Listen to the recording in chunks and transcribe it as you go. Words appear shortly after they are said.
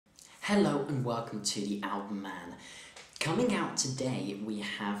Hello and welcome to TheAIbumMan. Coming out today, we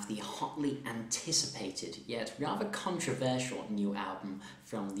have the hotly anticipated, yet rather controversial new album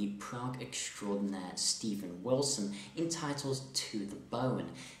from the prog extraordinaire Steven Wilson, entitled To The Bone.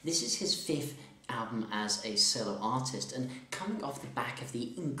 This is his fifth album as a solo artist, and coming off the back of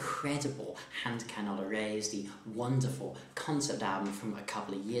the incredible Hand Cannot Erase, the wonderful concept album from a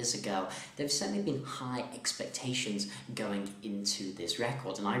couple of years ago, there have certainly been high expectations going into this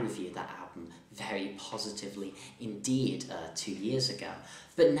record, and I reviewed that album very positively indeed 2 years ago.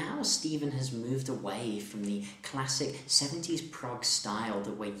 But now Steven has moved away from the classic 70s prog style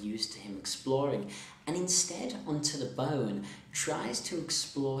that we're used to him exploring, and instead, onto the bone, tries to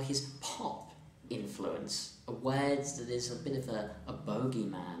explore his pop influence, a word that is a bit of a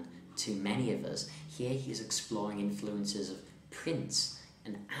bogeyman to many of us. Here he's exploring influences of Prince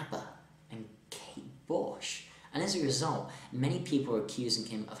and ABBA and Kate Bush, and as a result, many people are accusing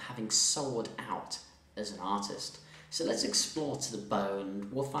him of having sold out as an artist. So let's explore To The Bone.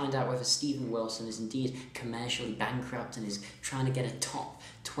 We'll find out whether Steven Wilson is indeed commercially bankrupt and is trying to get a top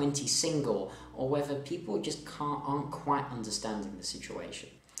 20 single, or whether people just aren't quite understanding the situation.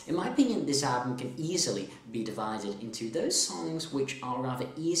 In my opinion, this album can easily be divided into those songs which are rather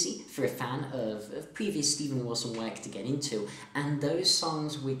easy for a fan of previous Steven Wilson work to get into, and those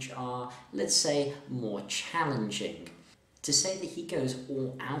songs which are, let's say, more challenging. To say that he goes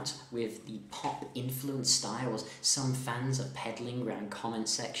all out with the pop-influenced styles some fans are peddling around comment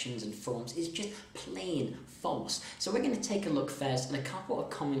sections and forums is just plain false. So we're going to take a look first at a couple of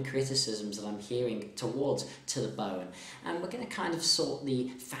common criticisms that I'm hearing towards To The Bone, and we're going to kind of sort the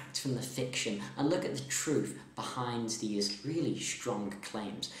fact from the fiction and look at the truth behind these really strong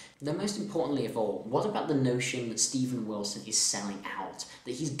claims. Though most importantly of all, what about the notion that Steven Wilson is selling out,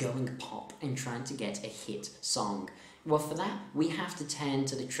 that he's going pop and trying to get a hit song? Well, for that, we have to turn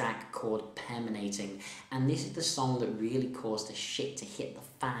to the track called Permanating, and this is the song that really caused the shit to hit the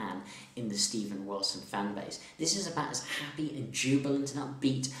fan in the Steven Wilson fanbase. This is about as happy and jubilant and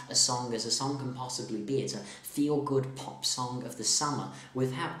upbeat a song as a song can possibly be. It's a feel-good pop song of the summer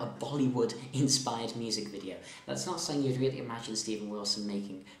without a Bollywood-inspired music video. That's not something you'd really imagine Steven Wilson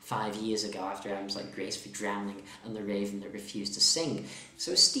making 5 years ago after albums like Grace for Drowning and The Raven That Refused to Sing.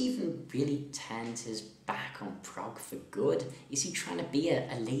 So has Steven really turned his back on prog for good? Is he trying to be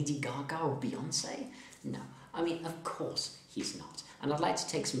a Lady Gaga or Beyonce? No, I mean, of course he's not. And I'd like to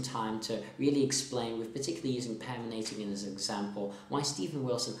take some time to really explain, with particularly using Permanating as an example, why Steven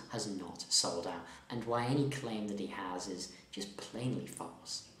Wilson has not sold out, and why any claim that he has is just plainly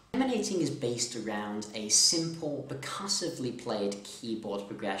false. Permanating is based around a simple, percussively played keyboard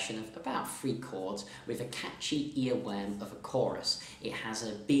progression of about 3 chords with a catchy earworm of a chorus. It has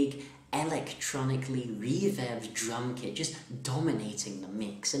a big, electronically reverbed drum kit just dominating the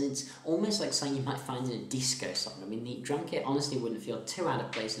mix, and it's almost like something you might find in a disco song. I mean, the drum kit honestly wouldn't feel too out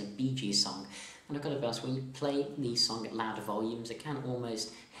of place in a Bee Gees song, and I've got to be honest, when you play the song at louder volumes, it can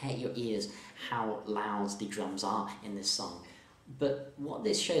almost hurt your ears how loud the drums are in this song. But what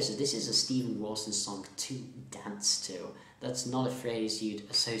this shows is this is a Steven Wilson song to dance to. That's not a phrase you'd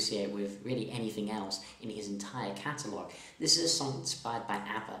associate with really anything else in his entire catalogue. This is a song inspired by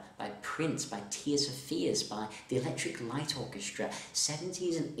ABBA, by Prince, by Tears for Fears, by the Electric Light Orchestra,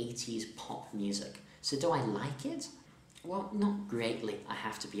 70s and 80s pop music. So do I like it? Well, not greatly, I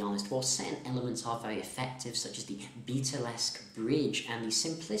have to be honest. While certain elements are very effective, such as the Beatlesque bridge and the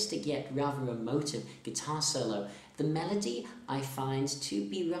simplistic yet rather emotive guitar solo, the melody I find to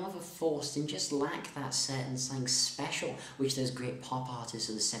be rather forced and just lack that certain something special which those great pop artists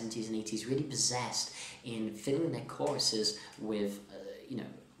of the 70s and 80s really possessed in filling their choruses with,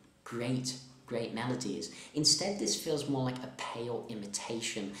 great melodies. Instead, this feels more like a pale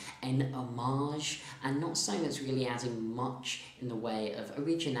imitation, an homage, and not something that's really adding much in the way of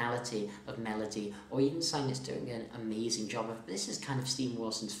originality of melody, or even something that's doing an amazing job of. This is kind of Steven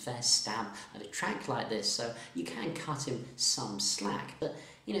Wilson's first stab at a track like this, so you can cut him some slack. But,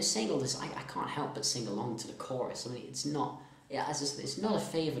 saying all this, I can't help but sing along to the chorus. I mean, it's not a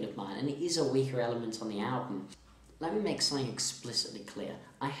favourite of mine, and it is a weaker element on the album. Let me make something explicitly clear.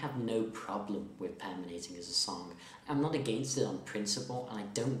 I have no problem with Permanating as a song. I'm not against it on principle, and I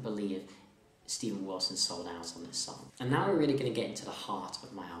don't believe Steven Wilson sold out on this song. And now we're really going to get into the heart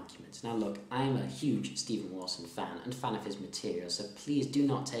of my argument. Now look, I am a huge Steven Wilson fan and fan of his material, so please do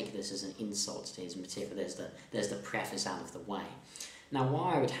not take this as an insult to his material. There's the preface out of the way. Now,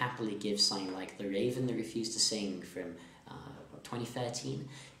 while I would happily give something like The Raven That Refused to Sing from 2013,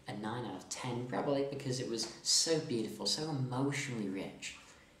 a 9 out of 10, probably because it was so beautiful, so emotionally rich.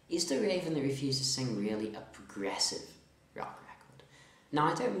 Is The Raven That Refused to Sing really a progressive rock record? Now,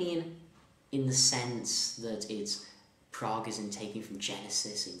 I don't mean in the sense that it's prog isn't taken from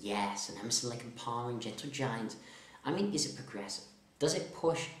Genesis and Yes and Emerson, Lake and Palmer and Gentle Giant. I mean, is it progressive? Does it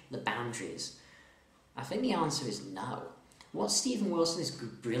push the boundaries? I think the answer is no. What Steven Wilson is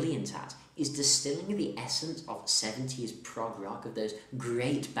brilliant at is distilling the essence of 70s prog rock, of those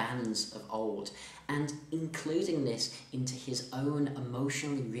great bands of old, and including this into his own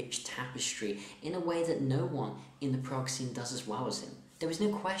emotionally rich tapestry in a way that no one in the prog scene does as well as him. There is no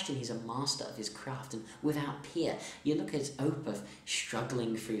question he's a master of his craft and without peer. You look at Opeth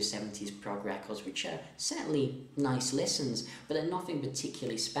struggling through 70s prog records, which are certainly nice listens, but they're nothing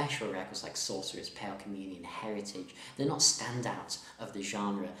particularly special. Records like Sorcerer's Pale Communion, Heritage, they're not standouts of the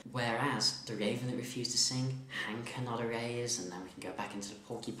genre. Whereas The Raven That Refused to Sing, Hang Cannot Erase, and then we can go back into the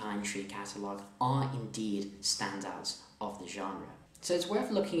Porcupine Tree catalogue, are indeed standouts of the genre. So it's worth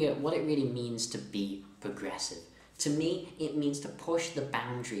looking at what it really means to be progressive. To me, it means to push the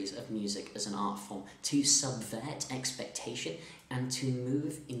boundaries of music as an art form, to subvert expectation, and to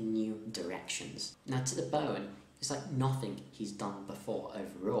move in new directions. Now, To the Bone is like nothing he's done before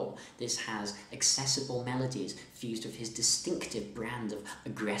overall. This has accessible melodies fused with his distinctive brand of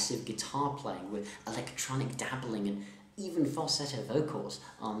aggressive guitar playing, with electronic dabbling and even falsetto vocals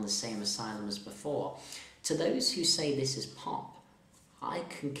on the same Asylum as before. To those who say this is pop, I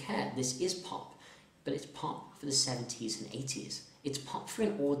concur, this is pop. But it's pop for the 70s and 80s. It's pop for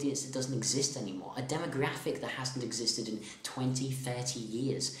an audience that doesn't exist anymore, a demographic that hasn't existed in 20, 30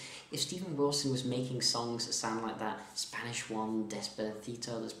 years. If Steven Wilson was making songs that sound like that Spanish one,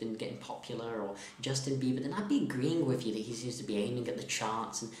 Despacito, that's been getting popular, or Justin Bieber, then I'd be agreeing with you that he seems to be aiming at the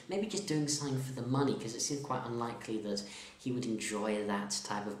charts and maybe just doing something for the money, because it seems quite unlikely that he would enjoy that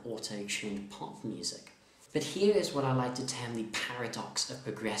type of auto-tuned pop music. But here is what I like to term the paradox of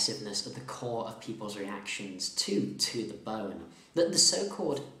progressiveness at the core of people's reactions to the Bone. That the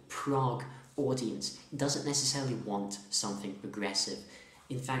so-called prog audience doesn't necessarily want something progressive.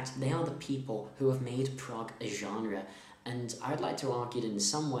 In fact, they are the people who have made prog a genre, and I'd like to argue that in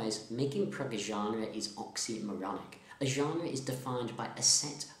some ways, making prog a genre is oxymoronic. A genre is defined by a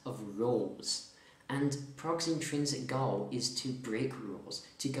set of rules. And prog's intrinsic goal is to break rules,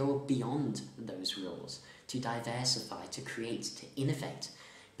 to go beyond those rules, to diversify, to create, to innovate.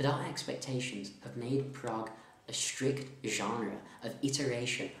 But our expectations have made prog a strict genre of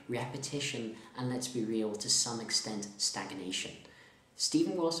iteration, repetition, and let's be real, to some extent, stagnation.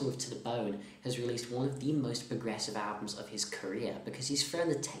 Steven Wilson with To the Bone has released one of the most progressive albums of his career because he's thrown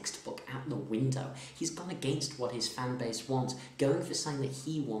the textbook out the window. He's gone against what his fan base wants, going for something that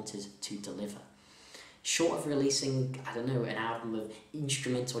he wanted to deliver. Short of releasing, I don't know, an album of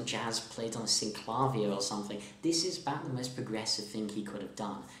instrumental jazz played on a synclavier or something, this is about the most progressive thing he could have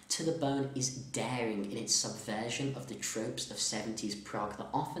done. To the Bone is daring in its subversion of the tropes of 70s prog that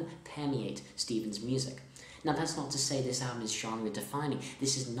often permeate Steven's music. Now, that's not to say this album is genre-defining.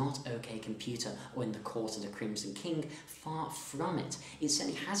 This is not OK Computer or In the Court of the Crimson King. Far from it. It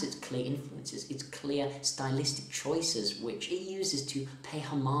certainly has its clear influences, its clear stylistic choices, which it uses to pay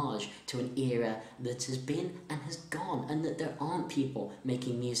homage to an era that has been and has gone, and that there aren't people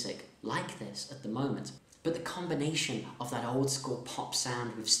making music like this at the moment. But the combination of that old school pop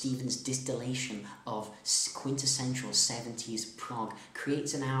sound with Steven's distillation of quintessential 70s prog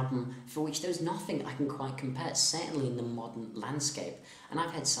creates an album for which there's nothing I can quite compare, certainly in the modern landscape. And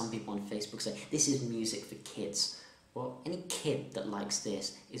I've had some people on Facebook say, this is music for kids. Well, any kid that likes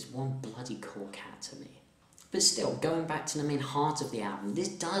this is one bloody cool cat to me. But still, going back to the main heart of the album, this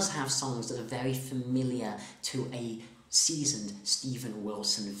does have songs that are very familiar to a seasoned Steven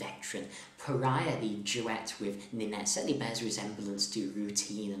Wilson veteran. Pariah, the duet with Ninette, certainly bears resemblance to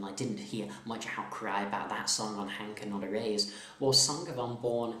Routine, and I didn't hear much outcry about that song on Hang Cannot Erase. While Song of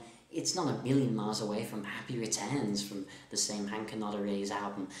Unborn, it's not a million miles away from Happy Returns from the same Hang Cannot Erase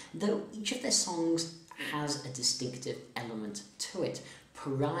album, though each of their songs has a distinctive element to it.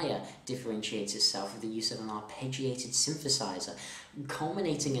 Pariah differentiates itself with the use of an arpeggiated synthesizer,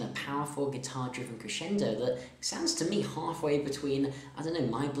 culminating in a powerful guitar-driven crescendo that sounds to me halfway between, I don't know,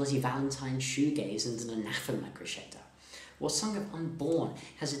 My Bloody Valentine shoegaze and an Anathema crescendo. While Song of Unborn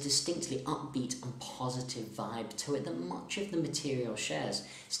has a distinctly upbeat and positive vibe to it that much of the material shares.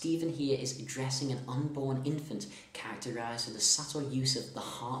 Steven here is addressing an unborn infant, characterised with a subtle use of the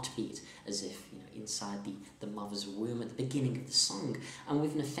heartbeat, as if, inside the mother's womb at the beginning of the song, and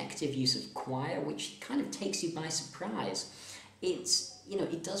with an effective use of choir, which kind of takes you by surprise.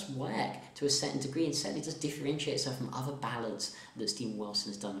 It does work to a certain degree, and certainly does differentiate itself from other ballads that Steven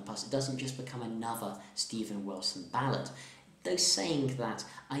Wilson has done in the past. It doesn't just become another Steven Wilson ballad. Though saying that,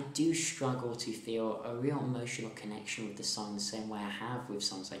 I do struggle to feel a real emotional connection with the song the same way I have with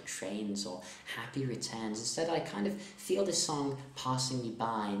songs like Trains or Happy Returns. Instead, I kind of feel the song passing me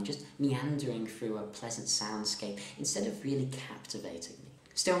by and just meandering through a pleasant soundscape instead of really captivating me.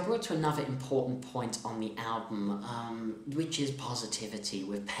 Still, I'm brought to another important point on the album, which is positivity,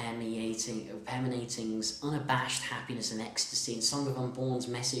 with Permanating's unabashed happiness and ecstasy, and Song of Unborn's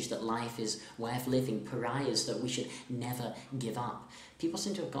message that life is worth living, Pariah's that we should never give up. People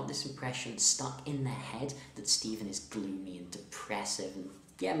seem to have got this impression stuck in their head that Stephen is gloomy and depressive, and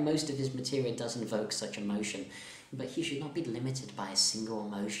yeah, most of his material does invoke such emotion. But he should not be limited by a single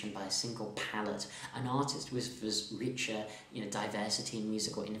emotion, by a single palette. An artist with as richer, diversity in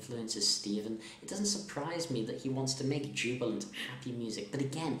musical influence as Stephen, it doesn't surprise me that he wants to make jubilant, happy music, but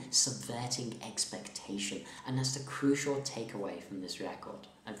again, subverting expectation. And that's the crucial takeaway from this record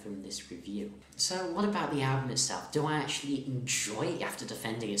and from this review. So what about the album itself? Do I actually enjoy it after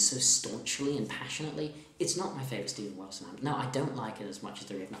defending it so staunchly and passionately? It's not my favourite Steven Wilson album. No, I don't like it as much as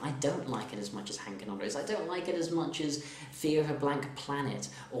The River. I don't like it as much as Hanging On Roses. I don't like it as much as Fear of a Blank Planet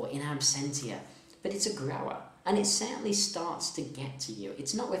or In Absentia. But it's a grower. And it certainly starts to get to you.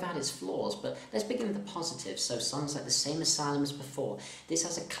 It's not without its flaws, but let's begin with the positives. So songs like The Same Asylum as Before. This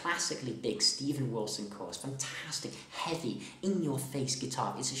has a classically big Steven Wilson chorus. Fantastic, heavy, in-your-face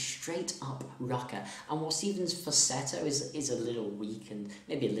guitar. It's a straight-up rocker. And while Steven's falsetto is a little weak and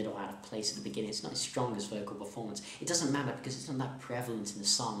maybe a little out of place at the beginning, it's not his strongest vocal performance. It doesn't matter because it's not that prevalent in the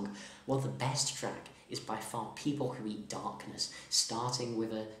song. Well, the best track is by far People Who Eat Darkness, starting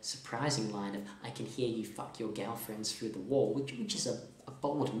with a surprising line of I can hear you fuck your girlfriends through the wall, which is a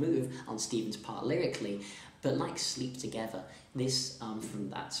bold move on Stephen's part lyrically, but like Sleep Together, this from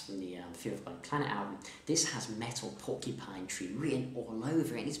the Fear of a Blank Planet album, this has metal Porcupine Tree written all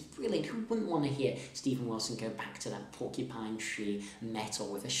over it, and it's brilliant. Who wouldn't want to hear Stephen Wilson go back to that Porcupine Tree metal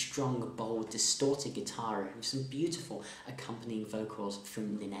with a strong, bold, distorted guitar with some beautiful accompanying vocals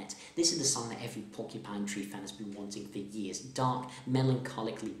from Lynette? This is the song that every Porcupine Tree fan has been wanting for years. Dark,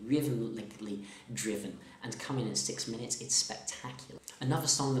 melancholically, rhythmically driven, and coming in 6 minutes, it's spectacular. Another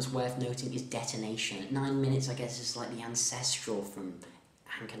song that's worth noting is Detonation. At 9 minutes, I guess it's like the ancestral from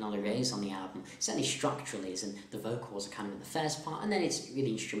Hanging On Roses on the album. Certainly structurally, as in the vocals are kind of in the first part, and then it's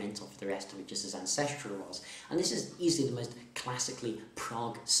really instrumental for the rest of it, just as ancestral was. And this is easily the most classically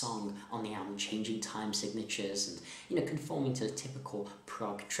prog song on the album, changing time signatures and, conforming to the typical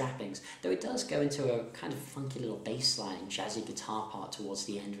prog trappings. Though it does go into a kind of funky little bass line and jazzy guitar part towards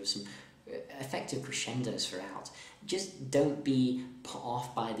the end with some effective crescendos throughout. Just don't be put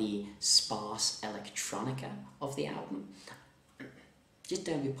off by the sparse electronica of the album. Just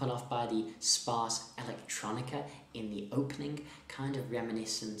don't be put off by the sparse electronica in the opening, kind of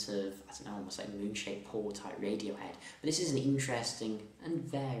reminiscent of, almost like Moonshaped Pool type Radiohead. But this is an interesting and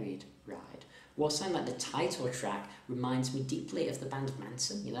varied ride. While something like the title track reminds me deeply of the band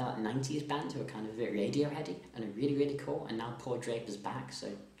Manson, that 90s band who are kind of a bit Radioheady and are really, really cool, and now Paul Draper's back, so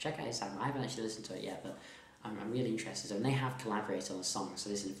check out his album. I haven't actually listened to it yet, but I'm really interested. And they have collaborated on a song, so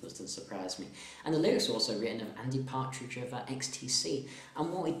this influence doesn't surprise me. And the lyrics were also written of Andy Partridge of XTC.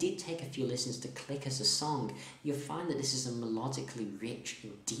 And while it did take a few listens to click as a song, you'll find that this is a melodically rich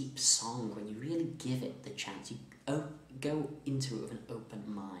and deep song when you really give it the chance. You go into it with an open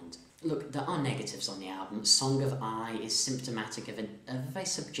mind. Look, there are negatives on the album. Song of I is symptomatic of a very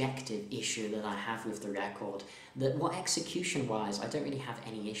subjective issue that I have with the record. That execution-wise, I don't really have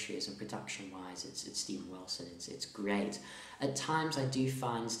any issues, and production-wise, it's Steven Wilson, it's great. At times I do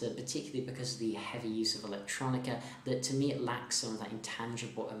find that, particularly because of the heavy use of electronica, that to me it lacks some of that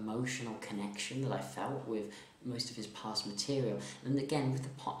intangible emotional connection that I felt with most of his past material. And again, with the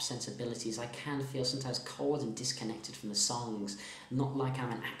pop sensibilities, I can feel sometimes cold and disconnected from the songs, not like I'm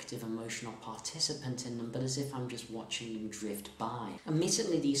an active emotional participant in them, but as if I'm just watching them drift by.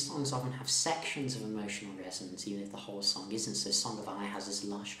 Admittedly, these songs often have sections of emotional resonance, even if the whole song isn't. So Song of I has this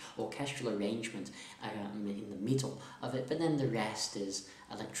lush orchestral arrangement in the middle of it, but then the rest is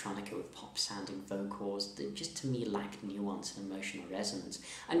electronica with pop-sounding vocals that just to me lack nuance and emotional resonance.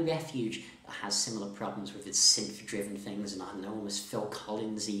 And Refuge has similar problems with its synth-driven things and almost Phil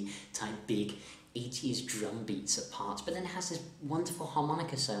Collins-y type big 80s drum beats at parts, but then it has this wonderful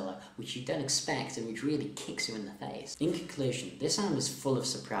harmonica solo which you don't expect and which really kicks you in the face. In conclusion, this album is full of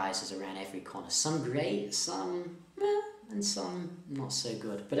surprises around every corner. Some great, some and some not so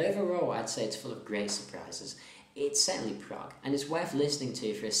good. But overall, I'd say it's full of great surprises. It's certainly prog, and it's worth listening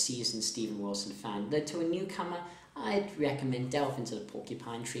to for a seasoned Steven Wilson fan, though to a newcomer, I'd recommend delve into the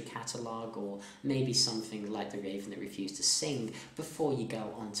Porcupine Tree catalogue, or maybe something like The Raven That Refused to Sing before you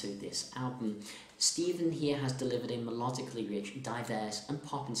go onto this album. Stephen here has delivered a melodically rich, diverse and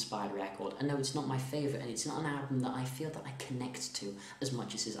pop-inspired record. I know it's not my favourite, and it's not an album that I feel that I connect to as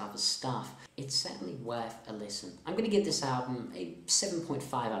much as his other stuff. It's certainly worth a listen. I'm going to give this album a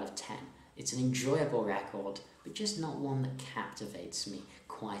 7.5 out of 10. It's an enjoyable record, but just not one that captivates me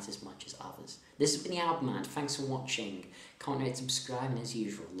quite as much as others. This has been The Album Man. Thanks for watching. Comment, rate, subscribe, and as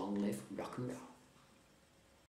usual, long live rock and roll.